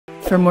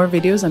For more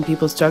videos on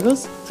people's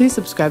struggles, please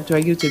subscribe to our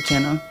YouTube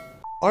channel.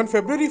 On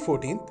February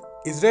 14th,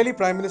 Israeli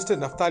Prime Minister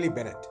Naftali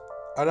Bennett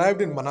arrived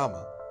in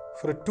Manama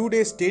for a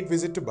 2-day state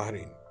visit to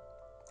Bahrain.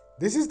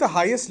 This is the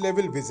highest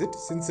level visit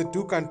since the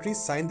two countries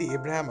signed the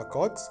Abraham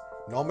Accords,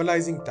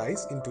 normalizing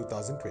ties in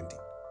 2020.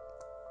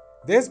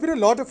 There's been a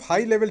lot of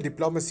high-level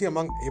diplomacy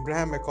among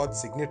Abraham Accords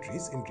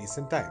signatories in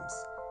recent times,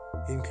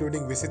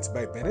 including visits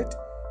by Bennett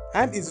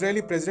and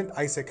Israeli President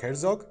Isaac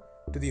Herzog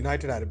to the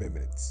United Arab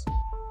Emirates.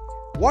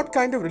 What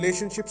kind of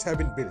relationships have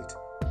been built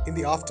in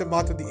the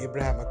aftermath of the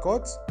Abraham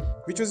Accords,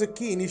 which was a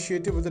key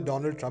initiative of the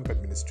Donald Trump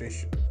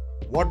administration?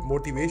 What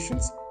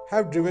motivations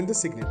have driven the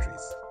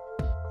signatories?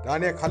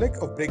 Rania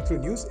Khalek of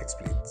BreakThrough News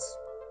explains.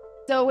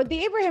 So with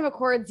the Abraham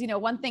Accords,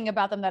 one thing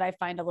about them that I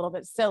find a little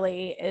bit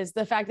silly is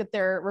the fact that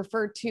they're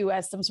referred to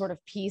as some sort of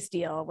peace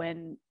deal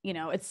when,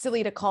 it's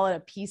silly to call it a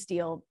peace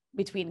deal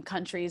between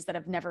countries that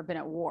have never been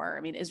at war.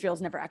 I mean,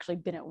 Israel's never actually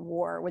been at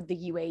war with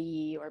the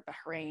UAE or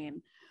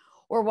Bahrain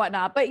or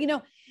whatnot. But,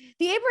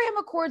 the Abraham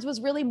Accords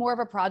was really more of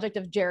a project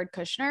of Jared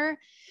Kushner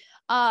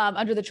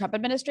under the Trump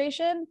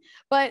administration.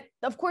 But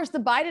of course, the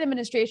Biden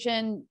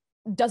administration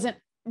doesn't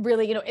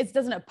really, it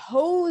doesn't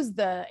oppose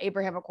the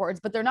Abraham Accords,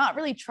 but they're not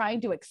really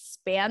trying to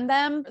expand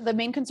them. The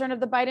main concern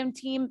of the Biden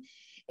team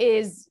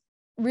is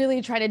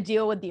really trying to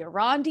deal with the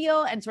Iran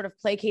deal and sort of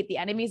placate the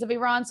enemies of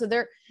Iran. So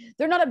they're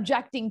not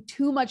objecting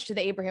too much to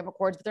the Abraham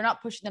Accords, but they're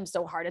not pushing them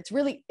so hard. It's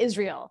really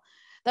Israel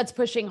that's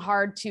pushing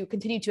hard to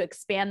continue to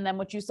expand them,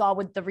 which you saw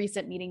with the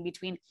recent meeting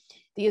between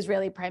the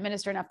Israeli Prime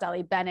Minister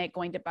Naftali Bennett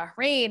going to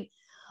Bahrain.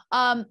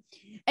 And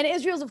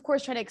Israel's, of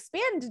course, trying to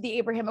expand the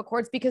Abraham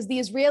Accords because the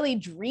Israeli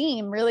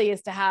dream really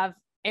is to have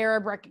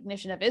Arab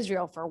recognition of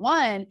Israel, for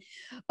one,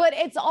 but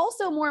it's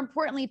also more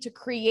importantly to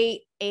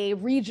create a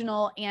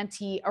regional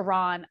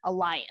anti-Iran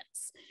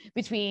alliance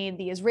between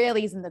the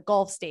Israelis and the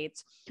Gulf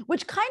states,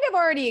 which kind of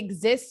already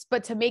exists,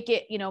 but to make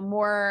it,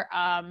 more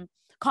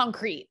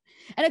concrete.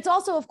 And it's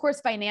also, of course,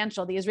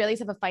 financial. The Israelis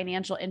have a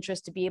financial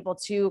interest to be able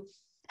to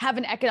have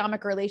an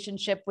economic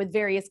relationship with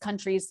various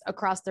countries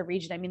across the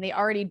region. I mean, they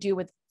already do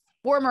with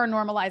former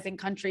normalizing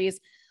countries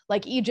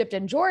like Egypt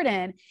and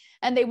Jordan,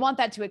 and they want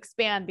that to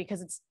expand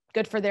because it's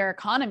good for their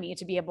economy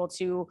to be able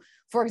to,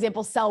 for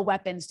example, sell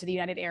weapons to the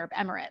United Arab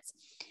Emirates.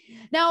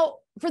 Now,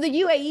 for the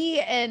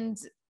UAE and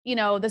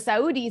the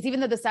Saudis,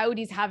 even though the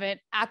Saudis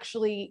haven't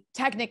actually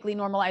technically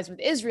normalized with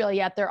Israel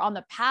yet, they're on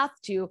the path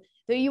to.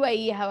 The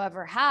UAE,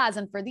 however, has,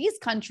 and for these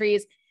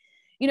countries,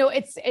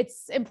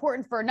 it's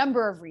important for a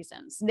number of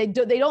reasons. They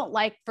don't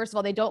like, first of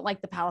all, they don't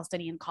like the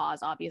Palestinian cause,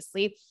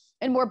 obviously,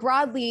 and more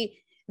broadly,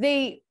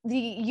 the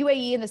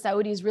UAE and the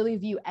Saudis really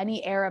view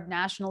any Arab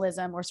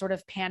nationalism or sort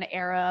of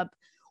pan-Arab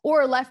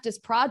or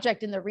leftist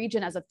project in the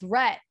region as a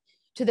threat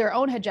to their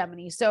own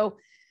hegemony. So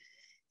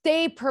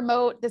they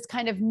promote this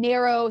kind of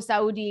narrow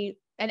Saudi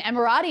and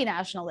Emirati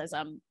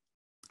nationalism,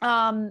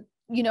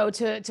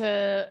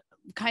 to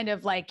kind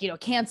of like,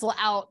 cancel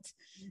out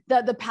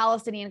the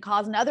Palestinian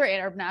cause and other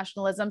Arab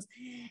nationalisms.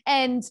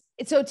 And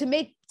so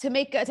to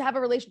have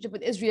a relationship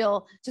with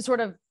Israel to sort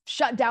of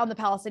shut down the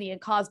Palestinian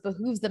cause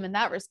behooves them in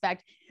that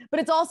respect. But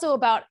it's also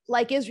about,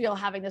 like Israel,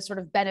 having this sort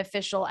of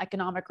beneficial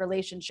economic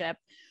relationship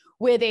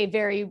with a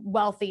very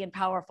wealthy and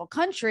powerful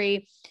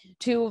country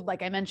to,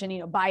 like I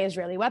mentioned, buy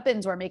Israeli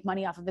weapons or make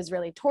money off of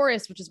Israeli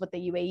tourists, which is what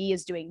the UAE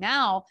is doing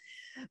now.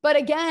 But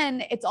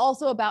again, it's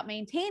also about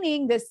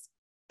maintaining this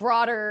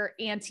broader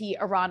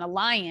anti-Iran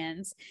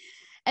alliance.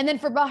 And then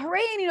for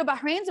Bahrain,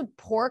 Bahrain's a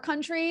poor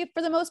country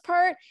for the most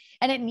part,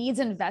 and it needs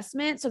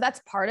investment. So that's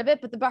part of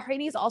it. But the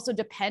Bahrainis also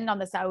depend on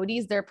the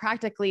Saudis. They're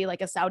practically like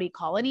a Saudi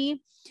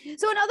colony.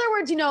 So in other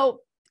words,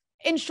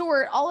 in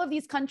short, all of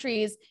these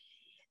countries,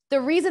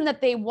 the reason that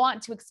they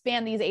want to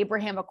expand these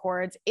Abraham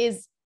Accords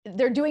is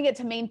they're doing it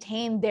to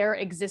maintain their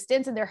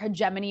existence and their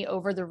hegemony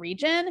over the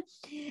region.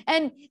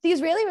 And the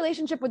Israeli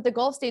relationship with the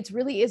Gulf states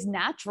really is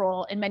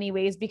natural in many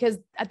ways, because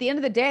at the end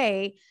of the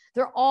day,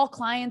 they're all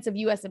clients of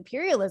US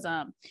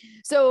imperialism.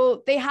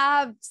 So they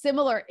have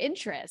similar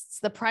interests,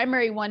 the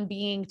primary one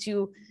being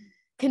to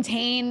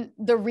contain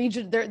the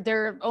region,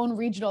 their own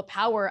regional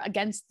power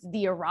against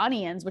the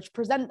Iranians, which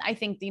present, I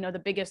think,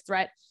 the biggest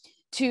threat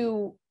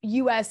to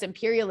US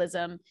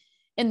imperialism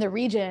in the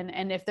region.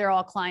 And if they're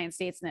all client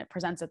states, then it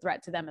presents a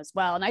threat to them as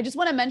well. And I just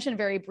want to mention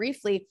very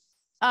briefly,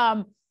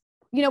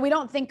 we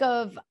don't think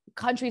of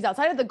countries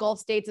outside of the Gulf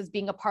states as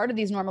being a part of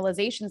these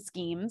normalization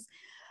schemes.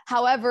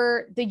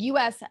 However, the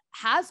US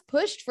has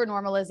pushed for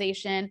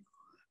normalization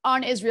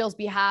on Israel's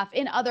behalf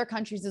in other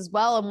countries as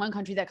well. And one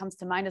country that comes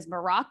to mind is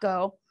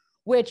Morocco,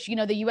 which,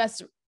 the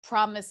US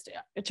promised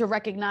to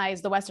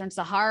recognize the Western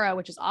Sahara,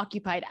 which is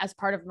occupied, as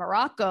part of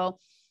Morocco,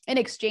 in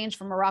exchange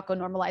for Morocco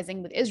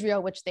normalizing with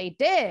Israel, which they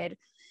did.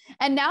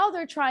 And now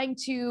they're trying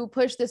to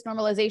push this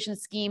normalization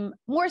scheme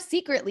more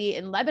secretly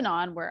in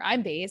Lebanon, where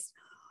I'm based.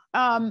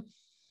 The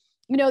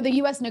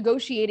US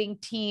negotiating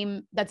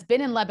team that's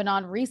been in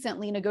Lebanon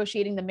recently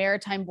negotiating the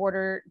maritime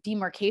border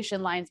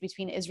demarcation lines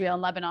between Israel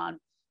and Lebanon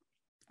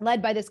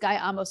led by this guy,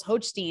 Amos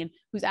Hochstein,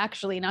 who's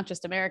actually not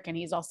just American,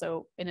 he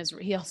also is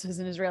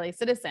an Israeli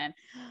citizen.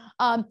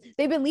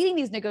 They've been leading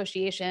these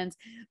negotiations,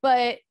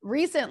 but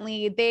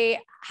recently the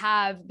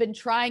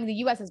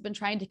U.S. has been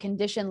trying to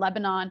condition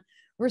Lebanon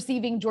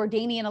receiving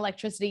Jordanian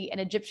electricity and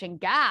Egyptian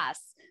gas,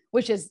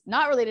 which is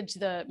not related to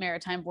the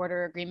maritime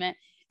border agreement.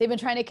 They've been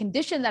trying to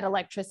condition that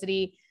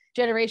electricity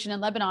generation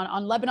in Lebanon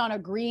on Lebanon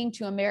agreeing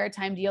to a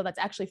maritime deal that's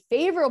actually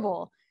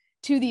favorable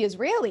to the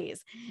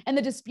Israelis. And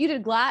the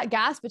disputed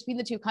gas between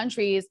the two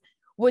countries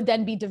would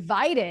then be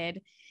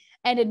divided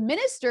and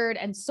administered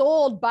and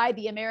sold by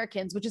the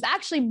Americans, which is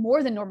actually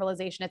more than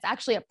normalization. It's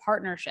actually a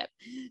partnership.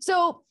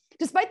 So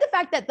despite the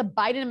fact that the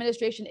Biden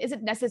administration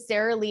isn't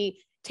necessarily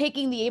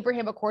taking the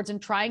Abraham Accords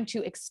and trying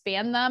to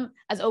expand them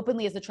as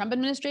openly as the Trump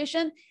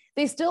administration,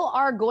 they still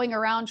are going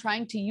around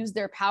trying to use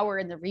their power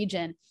in the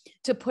region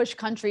to push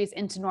countries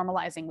into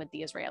normalizing with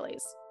the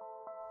Israelis.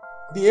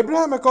 The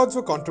Abraham Accords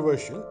were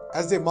controversial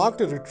as they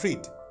marked a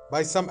retreat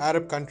by some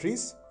Arab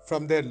countries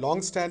from their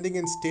long-standing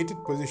and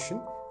stated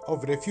position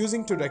of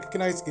refusing to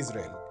recognize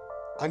Israel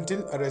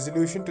until a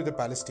resolution to the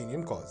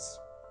Palestinian cause.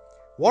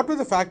 What were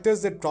the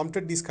factors that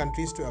prompted these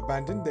countries to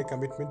abandon their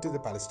commitment to the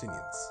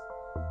Palestinians?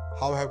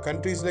 How have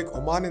countries like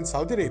Oman and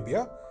Saudi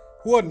Arabia,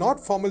 who are not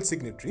formal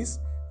signatories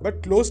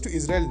but close to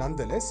Israel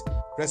nonetheless,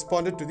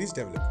 responded to these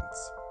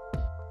developments?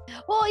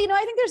 Well,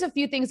 I think there's a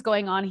few things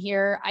going on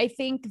here. I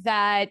think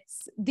that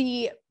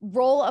the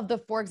role of the,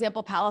 for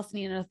example,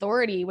 Palestinian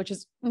Authority, which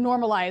is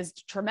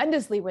normalized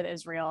tremendously with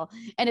Israel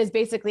and is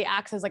basically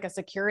acts as like a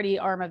security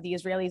arm of the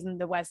Israelis in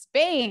the West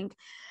Bank,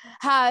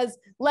 has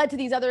led to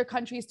these other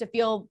countries to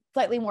feel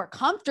slightly more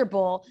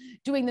comfortable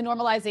doing the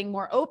normalizing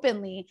more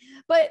openly.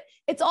 But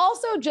it's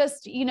also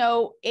just,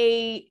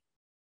 a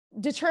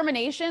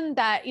determination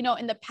that,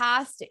 in the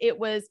past, it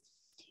was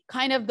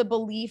kind of the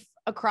belief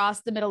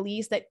across the Middle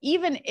East that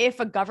even if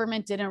a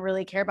government didn't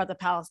really care about the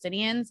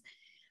Palestinians,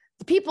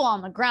 the people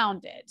on the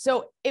ground did.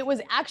 So it was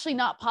actually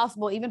not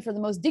possible, even for the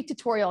most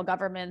dictatorial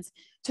governments,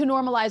 to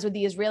normalize with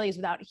the Israelis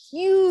without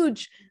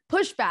huge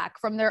pushback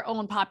from their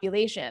own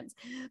populations.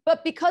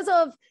 But because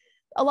of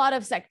a lot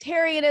of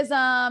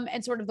sectarianism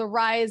and sort of the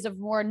rise of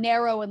more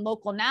narrow and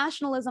local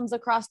nationalisms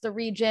across the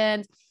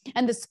region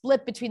and the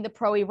split between the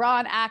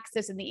pro-Iran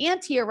axis and the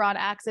anti-Iran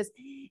axis,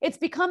 it's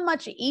become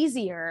much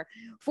easier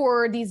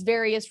for these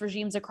various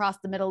regimes across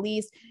the Middle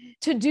East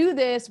to do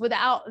this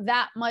without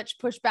that much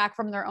pushback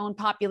from their own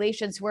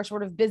populations who are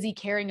sort of busy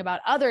caring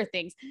about other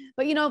things.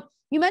 But,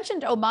 you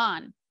mentioned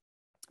Oman.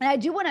 And I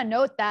do want to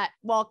note that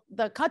while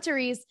the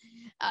Qataris,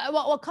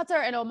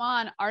 Qatar and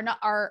Oman are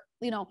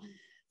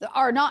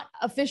not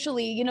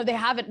officially, they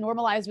haven't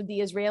normalized with the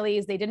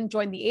Israelis. They didn't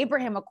join the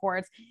Abraham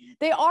Accords.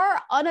 They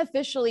are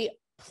unofficially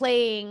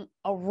playing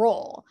a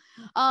role.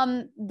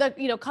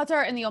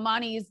 Qatar and the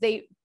Omanis,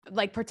 they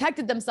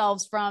protected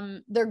themselves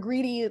from their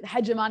greedy,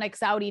 hegemonic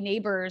Saudi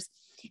neighbors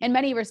in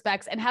many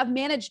respects and have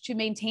managed to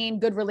maintain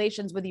good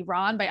relations with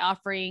Iran by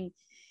offering,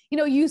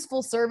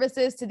 useful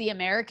services to the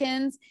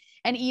Americans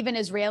and even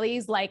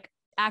Israelis, like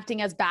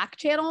acting as back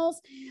channels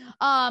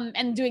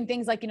and doing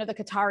things like, the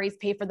Qataris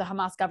pay for the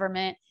Hamas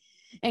government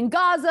in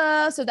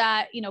Gaza so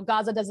that,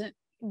 Gaza doesn't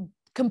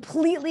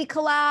completely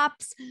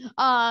collapse.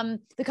 The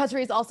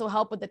Qataris also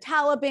help with the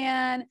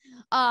Taliban.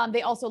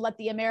 They also let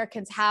the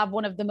Americans have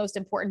one of the most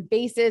important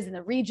bases in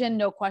the region,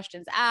 no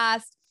questions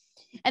asked.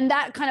 And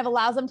that kind of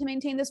allows them to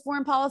maintain this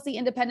foreign policy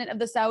independent of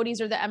the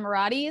Saudis or the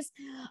Emiratis.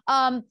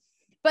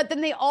 But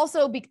then they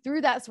also, through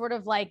that sort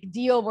of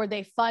deal where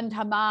they fund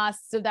Hamas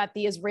so that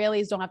the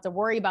Israelis don't have to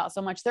worry about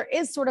so much, there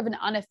is sort of an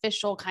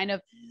unofficial kind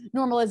of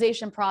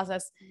normalization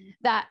process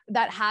that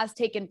has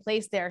taken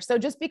place there. So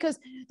just because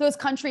those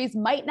countries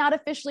might not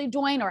officially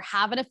join or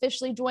haven't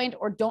officially joined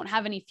or don't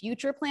have any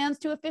future plans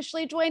to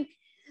officially join,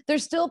 they're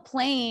still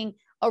playing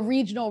a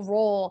regional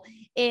role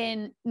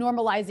in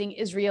normalizing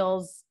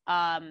Israel's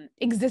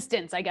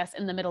existence, I guess,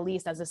 in the Middle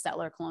East as a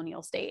settler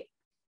colonial state.